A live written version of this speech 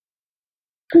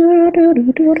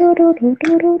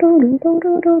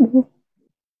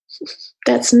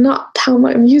That's not how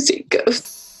my music goes.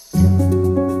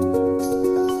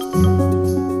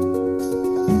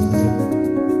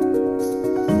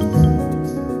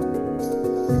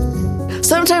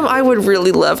 Sometime I would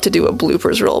really love to do a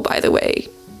bloopers roll, by the way.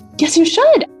 Yes, you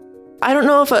should. I don't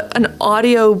know if an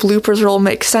audio bloopers roll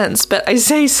makes sense, but I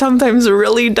say sometimes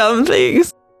really dumb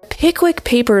things. Pickwick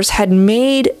Papers had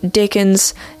made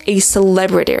Dickens a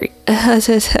celebrity. And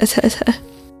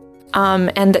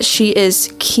that she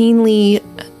is keenly...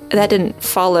 That didn't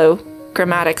follow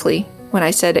grammatically when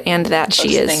I said and that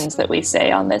she is. Things that we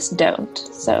say on this don't,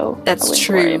 so that's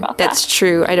true. That's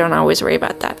true. I don't always worry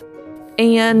about that.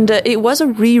 And it was a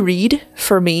reread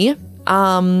for me.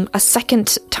 A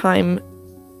second time.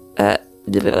 I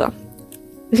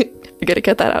gotta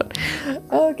cut that out.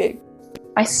 Okay.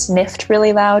 I sniffed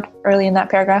really loud early in that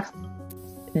paragraph.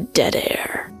 Dead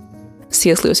air.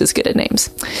 C.S. Lewis is good at names,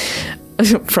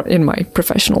 in my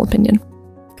professional opinion.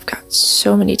 I've got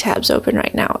so many tabs open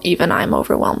right now. Even I'm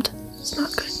overwhelmed. It's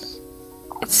not good.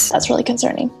 That's really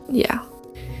concerning. Yeah.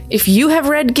 If you have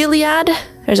read Gilead,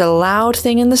 there's a loud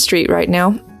thing in the street right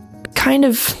now. Kind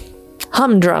of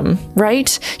humdrum,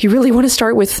 right? You really want to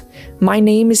start with, my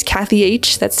name is Kathy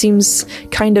H. That seems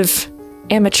kind of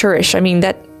amateurish. I mean,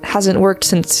 that hasn't worked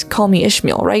since Call Me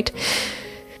Ishmael, right?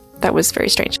 That was very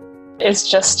strange. It's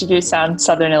just you sound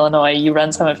Southern Illinois. You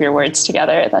run some of your words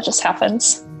together. That just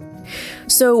happens.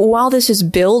 So while this is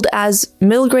billed as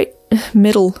middle,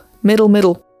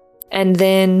 and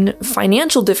then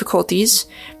financial difficulties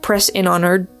press in on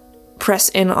her.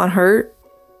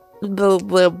 Blah,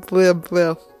 blah, blah,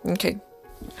 blah. Okay.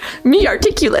 Me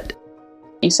articulate.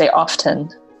 You say often.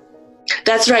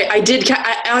 That's right. I did.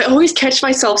 I always catch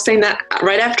myself saying that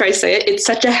right after I say it. It's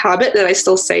such a habit that I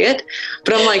still say it,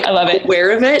 but I'm like, I love it. Aware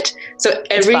of it. So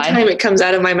every time it comes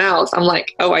out of my mouth, I'm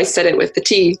like, oh, I said it with the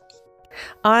T.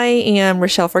 I am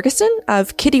Rochelle Ferguson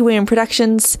of Kitty William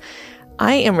Productions.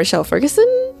 I am Rochelle Ferguson.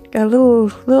 Got a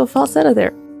little falsetto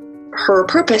there. Her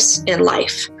purpose in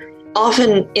life,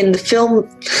 often in the film.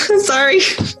 Sorry,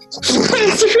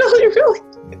 it's really.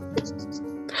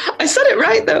 I said it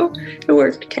right though. It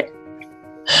worked. Okay.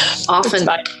 Often.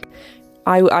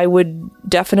 I would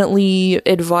definitely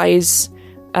advise.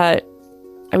 I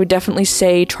would definitely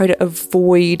say try to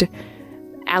avoid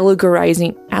allegorical.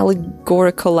 I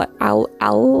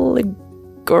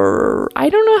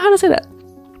don't know how to say that.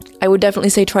 I would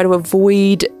definitely say try to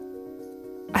avoid.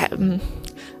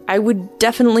 I would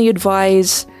definitely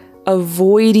advise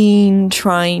avoiding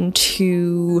trying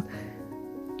to.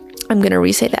 I'm going to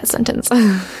re-say that sentence.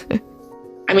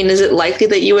 I mean, is it likely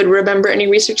that you would remember any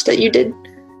research that you did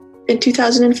in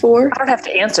 2004? I don't have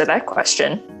to answer that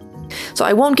question. So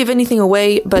I won't give anything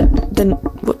away, but then,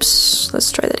 whoops, let's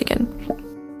try that again.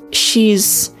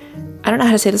 I don't know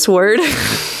how to say this word.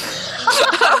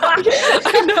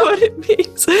 I know what it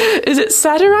means. Is it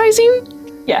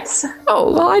satirizing? Yes.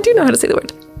 Oh, well, I do know how to say the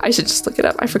word. I should just look it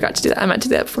up. I forgot to do that. I meant to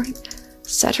do that before.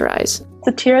 Satirize.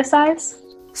 Satirize?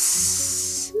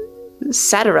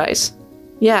 Satirize.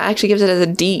 Yeah, actually gives it as a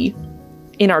D.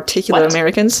 Inarticulate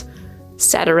Americans.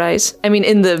 Satirize. I mean,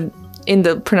 in the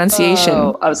pronunciation.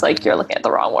 Oh, I was like, you're looking at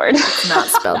the wrong word. It's not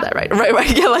spelled that right.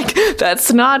 Right. Yeah, like,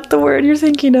 that's not the word you're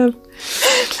thinking of.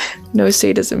 No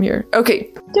sadism here. Okay.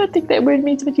 I don't think that word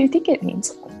means what you think it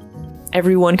means.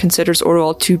 Everyone considers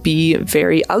Orwell to be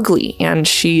very ugly, and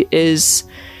she is...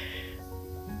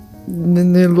 I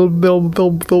don't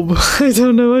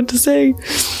know what to say.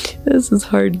 This is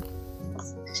hard.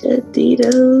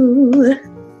 Shadito.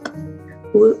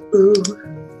 Woo-oo.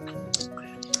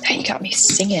 Hey, you got me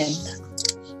singing.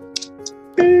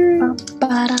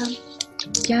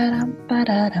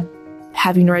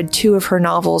 Having read 2 of her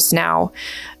novels now,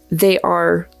 they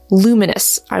are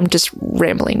luminous. I'm just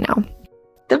rambling now.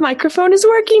 The microphone is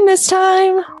working this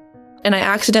time. And I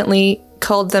accidentally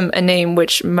called them a name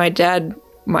which dad,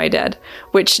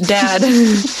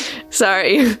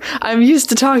 sorry, I'm used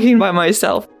to talking by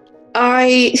myself.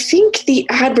 I think the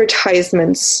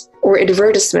advertisements or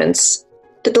advertisements,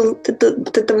 did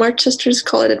the March Sisters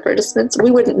call it advertisements?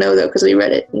 We wouldn't know though because we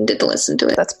read it and didn't listen to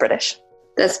it. That's British.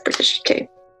 That's British, okay.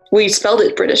 We spelled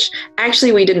it British.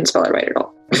 Actually, we didn't spell it right at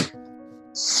all.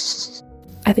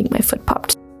 I think my foot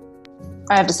popped.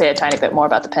 I have to say a tiny bit more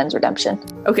about the pen's redemption.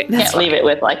 Okay, Can't leave it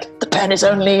with like, the pen is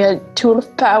only a tool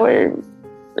of power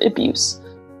abuse.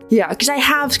 Yeah, because I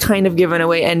have kind of given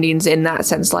away endings in that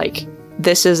sense, like,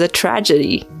 this is a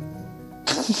tragedy.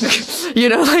 You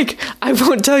know, like, I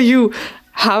won't tell you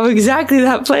how exactly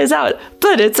that plays out,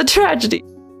 but it's a tragedy.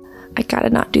 I gotta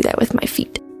not do that with my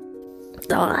feet.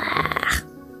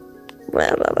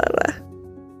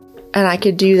 And I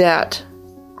could do that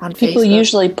on People Facebook.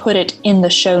 usually put it in the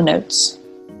show notes.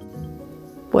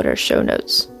 What are show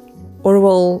notes?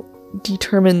 Orwell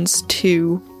determines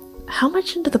to... How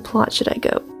much into the plot should I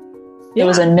go? It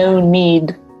was a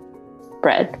no-need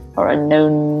bread, or a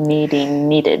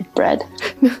no-needed bread.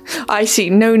 I see.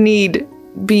 No need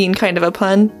being kind of a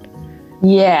pun.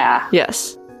 Yeah.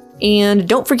 Yes. And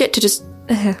don't forget to just...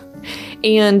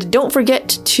 and don't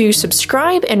forget to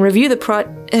subscribe and review the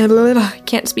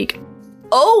can't speak.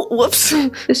 Oh, whoops.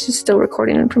 This is still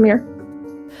recording in Premiere.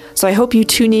 So I hope you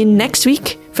tune in next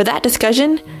week for that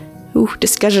discussion. Ooh,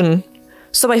 discussion.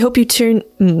 So I hope you tune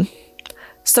in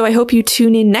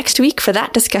next week for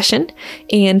that discussion.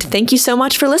 And thank you so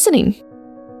much for listening.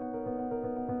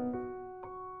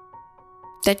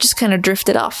 That just kind of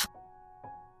drifted off.